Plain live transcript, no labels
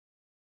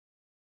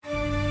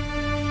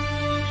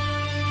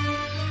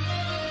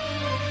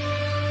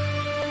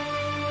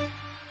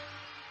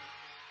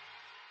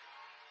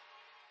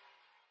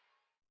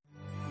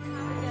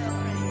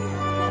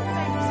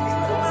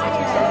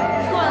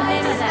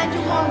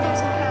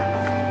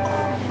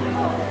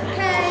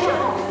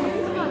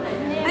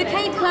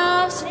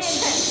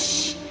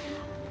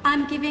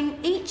giving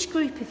each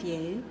group of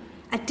you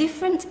a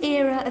different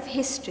era of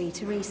history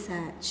to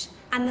research.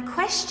 And the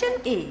question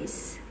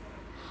is,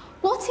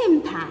 what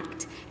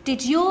impact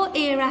did your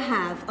era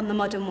have on the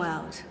modern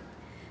world?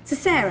 So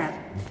Sarah,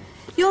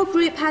 your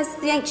group has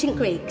the ancient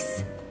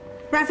Greeks.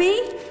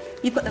 Ravi,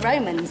 you've got the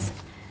Romans.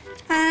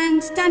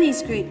 And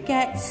Danny's group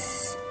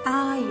gets,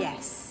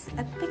 yes,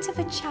 a bit of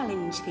a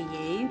challenge for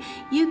you.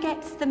 You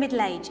get the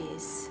Middle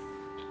Ages.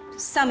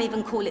 Some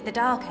even call it the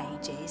Dark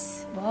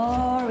Ages.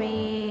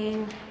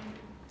 Boring.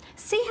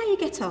 See how you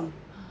get on.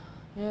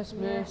 Yes,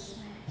 miss.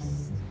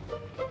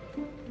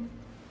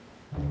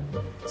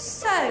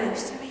 So,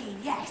 Serene,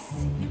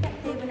 yes, you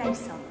get the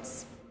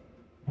Renaissance.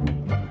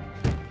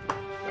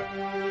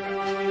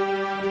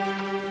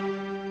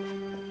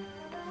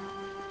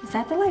 Is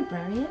that the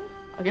librarian?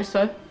 I guess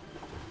so.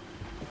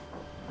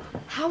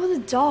 How are the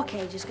Dark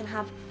Ages going to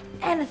have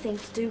anything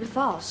to do with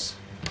us?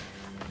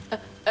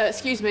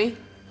 Excuse me.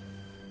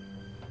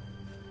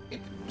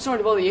 Sorry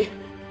to bother you.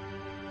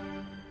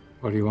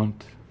 What do you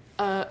want?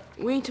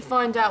 We need to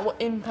find out what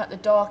impact the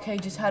Dark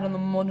Ages had on the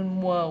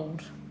modern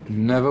world.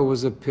 Never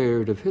was a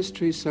period of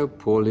history so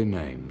poorly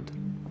named.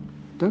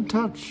 Don't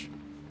touch.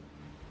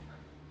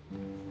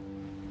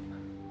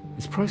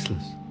 It's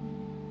priceless.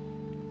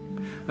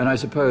 And I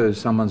suppose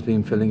someone's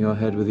been filling your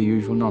head with the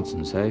usual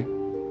nonsense, eh?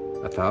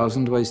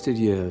 1,000 wasted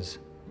years.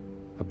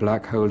 A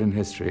black hole in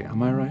history,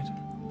 am I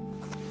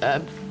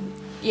right?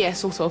 Yeah,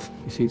 sort of.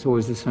 You see, it's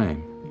always the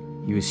same.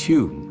 You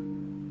assume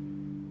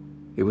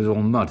it was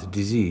all mud,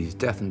 disease,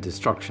 death and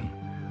destruction,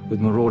 with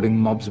marauding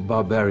mobs of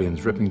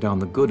barbarians ripping down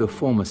the good of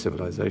former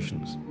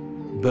civilizations,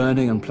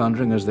 burning and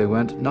plundering as they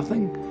went.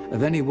 Nothing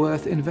of any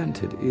worth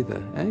invented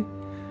either, eh?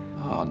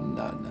 Oh,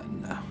 no.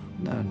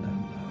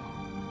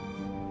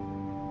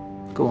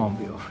 Go on,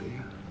 be off with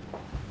you.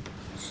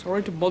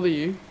 Sorry to bother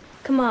you.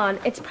 Come on,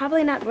 it's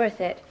probably not worth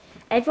it.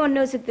 Everyone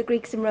knows that the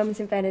Greeks and Romans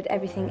invented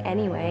everything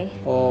anyway.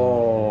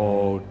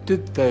 Oh,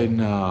 did they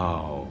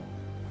now?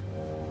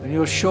 And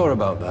you're sure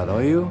about that,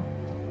 are you?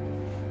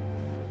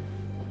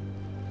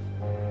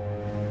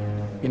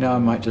 You know, I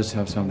might just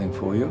have something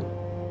for you.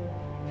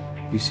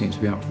 You seem to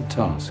be up for the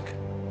task.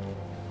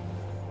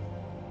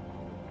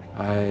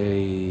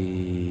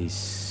 I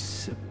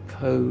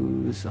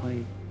suppose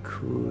I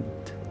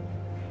could...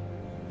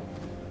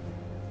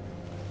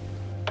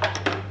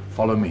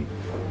 Follow me.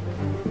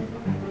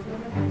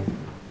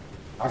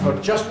 I've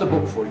got just the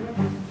book for you.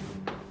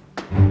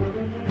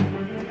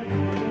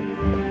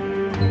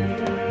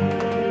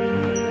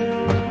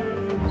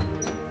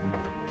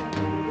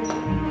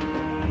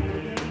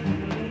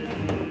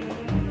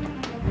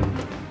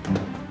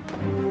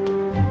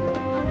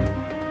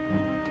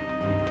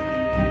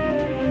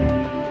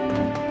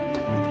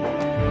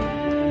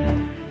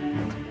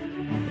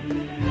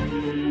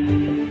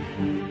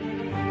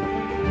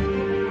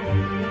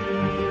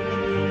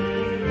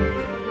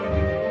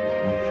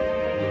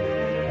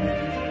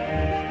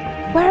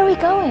 Where are we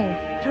going?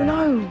 I don't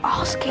know.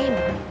 Ask him.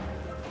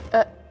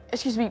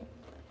 Excuse me.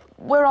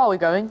 Where are we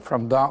going?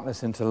 From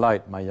darkness into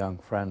light, my young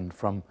friend.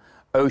 From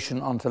ocean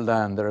onto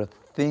land, there are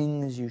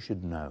things you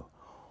should know.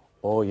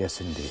 Oh,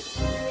 yes, indeed.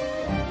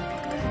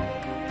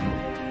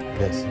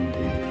 Yes,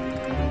 indeed.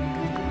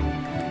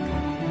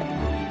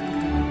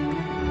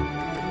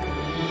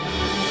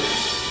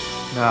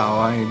 Now,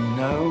 I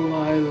know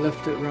I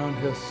left it round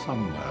here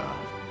somewhere.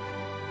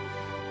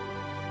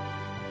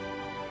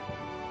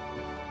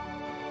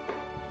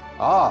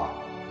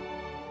 Ah,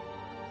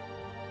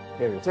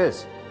 here it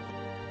is.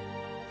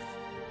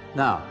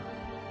 Now,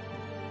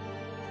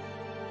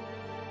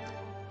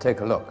 take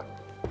a look.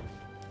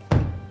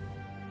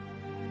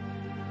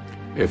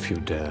 If you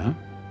dare.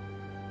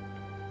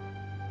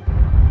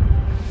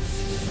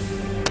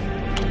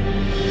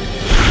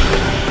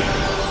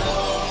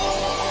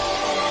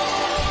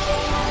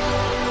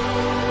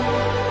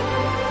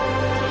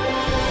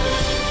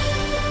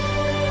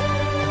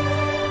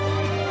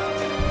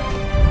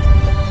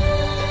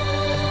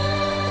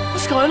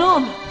 What's going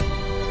on?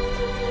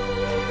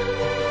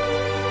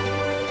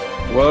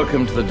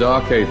 Welcome to the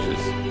Dark Ages,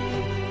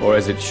 or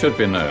as it should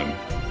be known,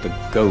 the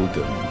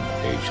Golden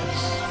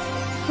Ages.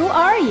 Who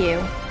are you?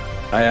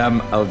 I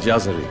am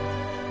Al-Jazari,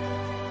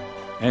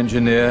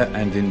 engineer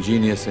and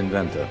ingenious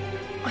inventor.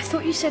 I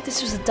thought you said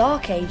this was the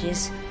Dark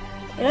Ages.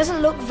 It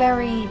doesn't look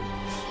very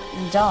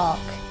dark.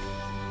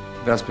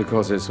 That's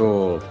because it's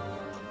all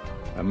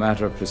a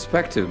matter of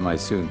perspective, my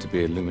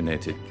soon-to-be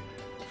illuminated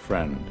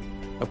friend.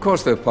 Of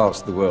course, there are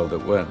parts of the world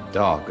that weren't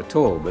dark at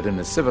all, but in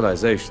a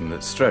civilization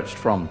that stretched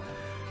from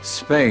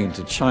Spain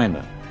to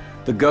China,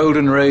 the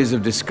golden rays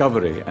of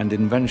discovery and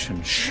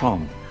invention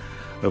shone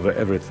over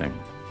everything.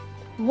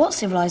 What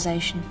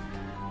civilization?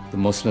 The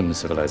Muslim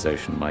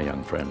civilization, my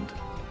young friend.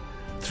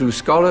 Through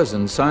scholars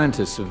and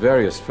scientists of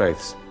various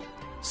faiths,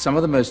 some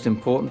of the most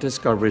important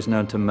discoveries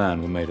known to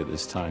man were made at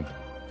this time.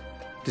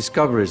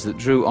 Discoveries that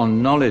drew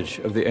on knowledge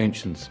of the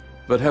ancients,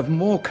 but have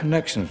more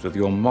connections with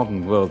your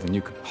modern world than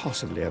you could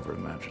possibly ever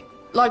imagine.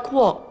 Like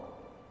what?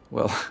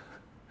 Well,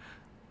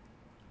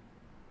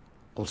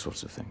 all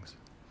sorts of things.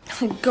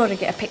 I've got to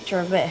get a picture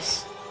of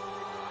this.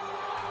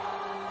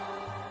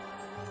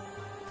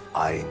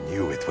 I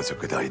knew it was a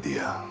good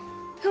idea.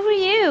 Who are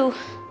you?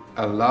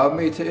 Allow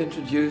me to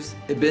introduce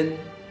Ibn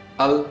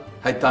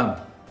al-Haytham,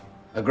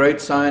 a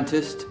great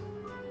scientist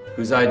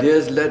whose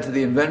ideas led to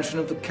the invention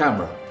of the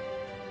camera.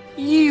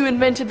 You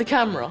invented the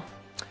camera?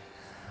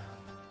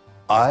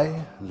 I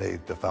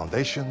laid the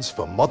foundations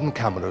for modern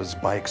cameras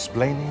by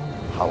explaining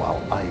how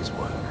our eyes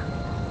work.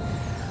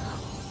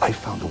 I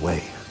found a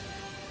way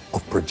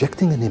of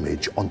projecting an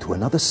image onto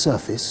another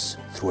surface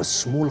through a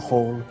small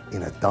hole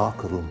in a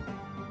dark room,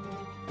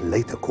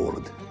 later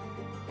called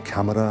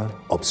camera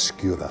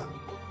obscura.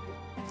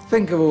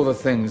 Think of all the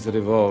things that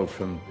evolved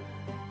from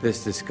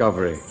this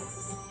discovery.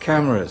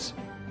 Cameras,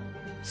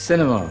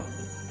 cinema,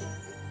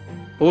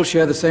 all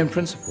share the same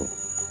principle.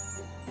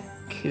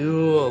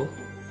 Cool.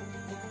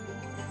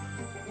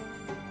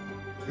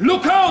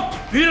 Look out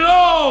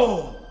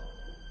below!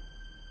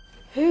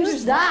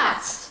 Who's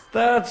that?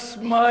 That's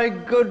my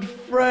good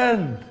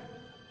friend,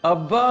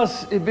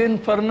 Abbas ibn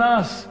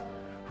Farnas,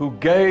 who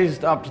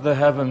gazed up to the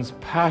heavens,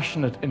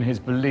 passionate in his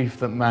belief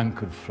that man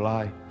could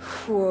fly.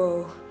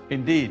 Whoa.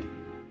 Indeed,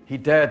 he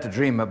dared to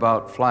dream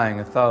about flying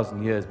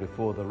 1,000 years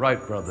before the Wright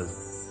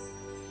brothers.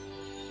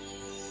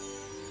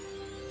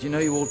 Do you know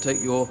you all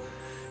take your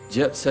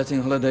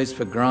jet-setting holidays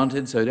for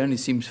granted, so it only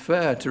seems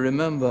fair to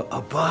remember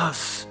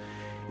Abbas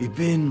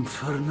ibn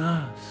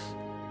Farnas?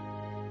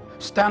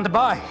 Stand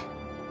by.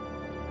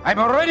 I'm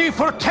ready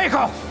for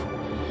takeoff.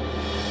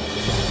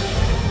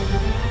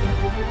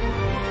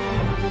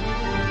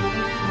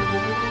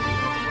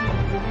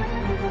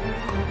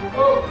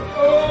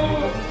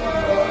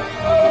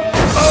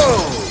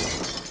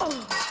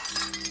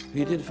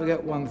 He did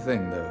forget one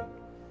thing, though.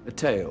 A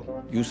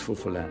tail, useful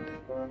for landing.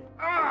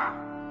 Ah,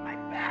 my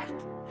back.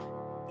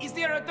 Is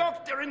there a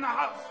doctor in the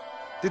house?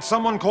 Did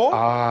someone call?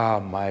 Ah,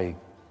 my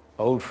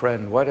old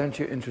friend, why don't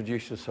you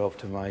introduce yourself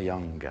to my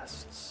young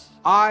guests?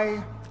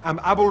 I am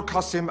Abul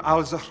Qasim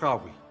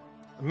al-Zahrawi.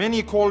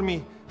 Many call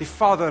me the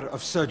father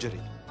of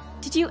surgery.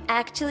 Did you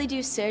actually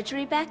do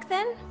surgery back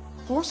then?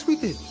 Of course we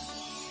did.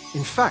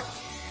 In fact,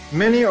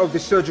 many of the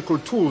surgical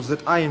tools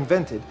that I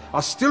invented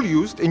are still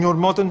used in your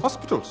modern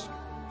hospitals.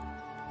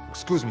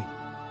 Excuse me,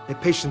 a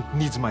patient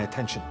needs my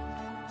attention.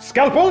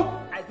 Scalpel?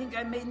 I think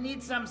I may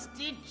need some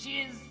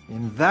stitches.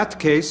 In that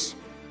case,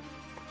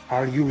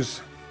 I'll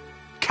use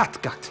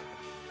catgut.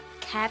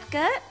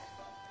 Catgut?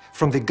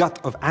 From the gut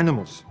of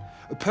animals.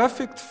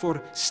 Perfect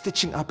for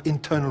stitching up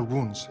internal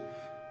wounds.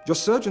 Your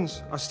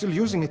surgeons are still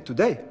using it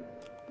today.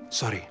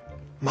 Sorry,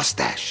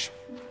 mustache.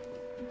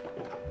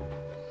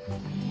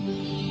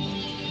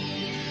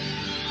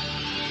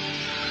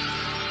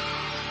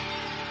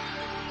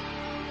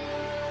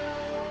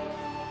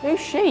 Who's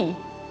she?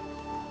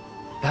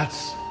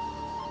 That's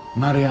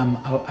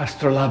مريم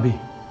al-Estrelabi,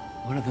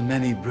 one of the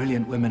many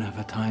brilliant women of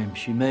her time.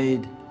 She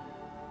made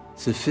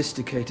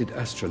sophisticated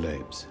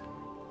astrolabes.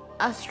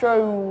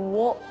 Astro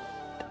what?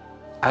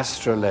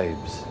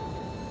 Astrolabes.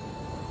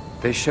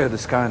 They show the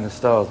sky and the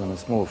stars on a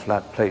small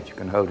flat plate you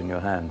can hold in your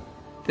hand.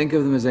 Think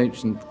of them as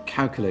ancient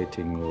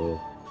calculating or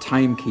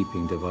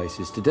timekeeping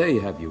devices. Today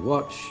you have your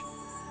watch,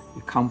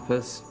 your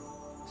compass,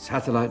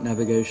 satellite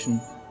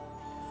navigation,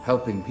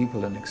 helping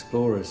people and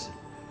explorers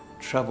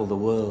travel the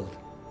world.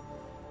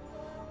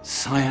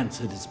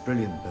 Science at its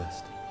brilliant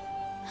best.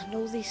 And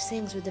all these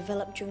things were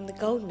developed during the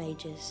Golden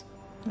Ages.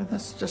 And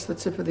that's just the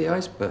tip of the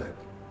iceberg.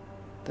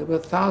 There were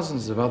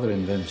thousands of other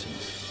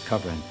inventions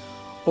covering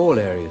all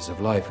areas of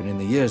life, and in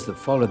the years that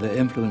followed, their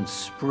influence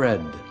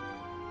spread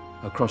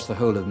across the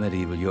whole of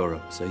medieval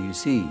Europe. So you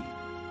see,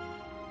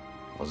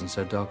 it wasn't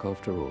so dark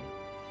after all.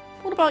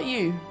 What about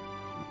you?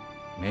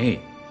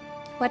 Me?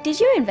 What did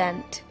you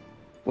invent?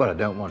 Well, I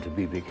don't want to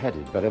be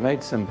big-headed, but I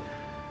made some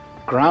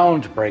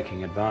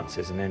groundbreaking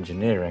advances in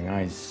engineering.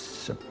 I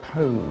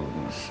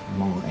suppose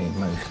my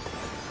most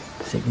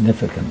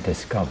significant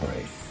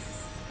discovery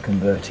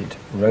converted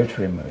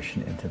rotary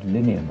motion into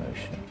linear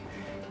motion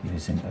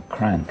using a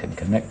crank and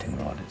connecting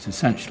rod. It's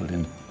essential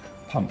in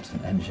pumps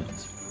and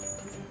engines.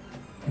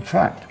 In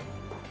fact,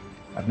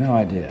 I've no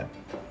idea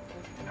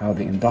how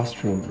the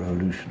Industrial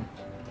Revolution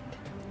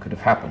could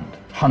have happened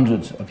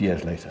hundreds of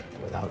years later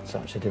without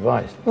such a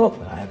device. Not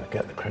that I ever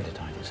get the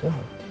credit I deserve.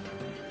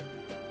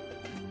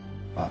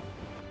 But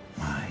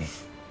my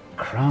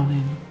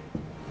crowning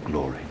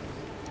glory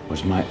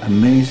was my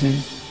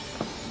amazing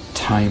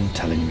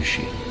time-telling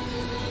machine.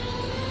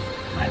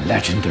 My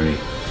legendary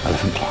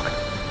elephant clock.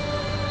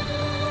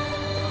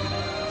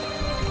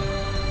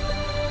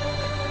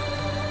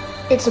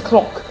 It's a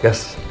clock.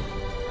 Yes.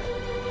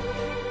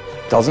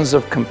 Dozens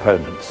of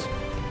components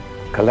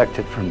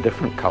collected from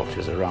different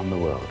cultures around the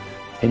world.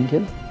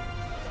 Indian,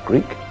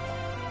 Greek,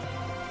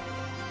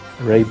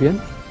 Arabian,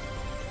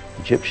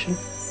 Egyptian,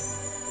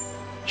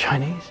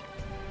 Chinese.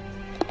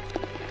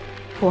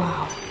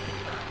 Wow.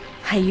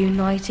 A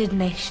United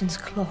Nations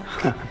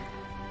clock.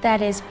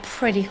 That is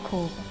pretty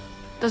cool.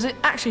 Does it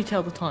actually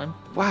tell the time?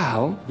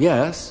 Well,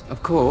 yes,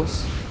 of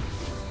course.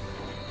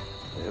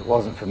 If it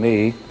wasn't for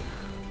me,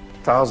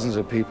 thousands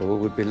of people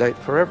would be late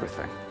for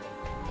everything.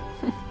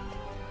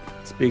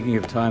 Speaking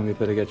of time, we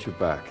better get you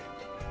back.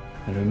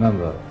 And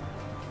remember,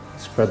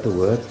 Spread the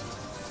word.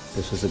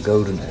 This was a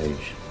golden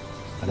age,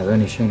 and I've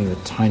only shown you a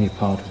tiny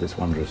part of this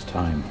wondrous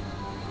time.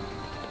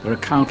 There are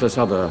countless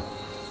other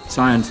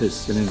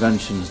scientists and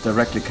inventions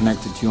directly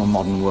connected to your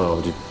modern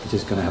world. You're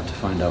just going to have to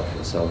find out for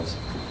yourselves.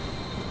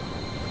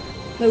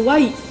 No,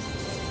 wait.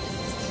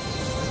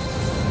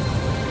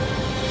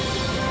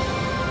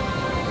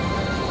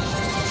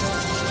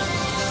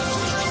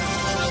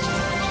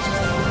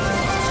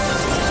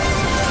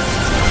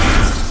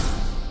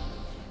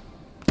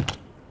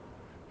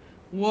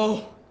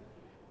 Whoa.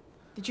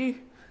 Did you?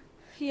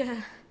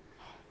 Yeah.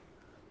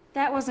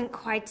 That wasn't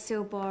quite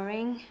so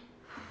boring.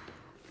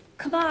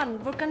 Come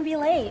on, we're gonna be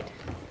late.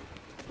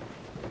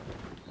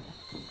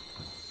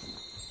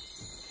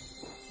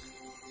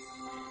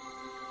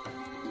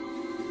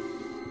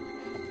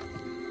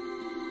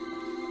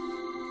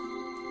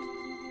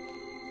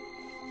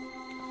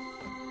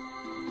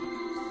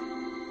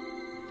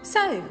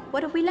 So,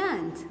 what have we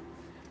learned?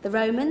 The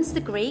Romans,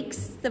 the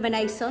Greeks, the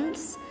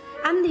Renaissance,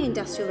 and the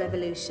Industrial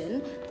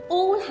Revolution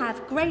all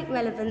have great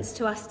relevance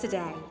to us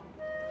today.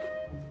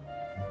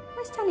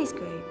 Where's Danny's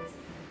group?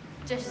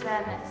 Just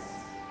there, miss.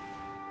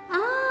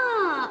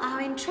 Ah,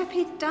 our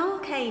intrepid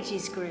Dark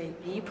Ages group.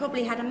 You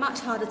probably had a much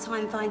harder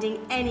time finding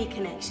any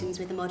connections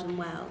with the modern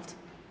world.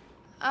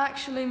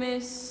 Actually,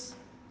 miss,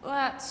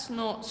 that's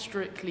not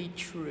strictly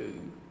true.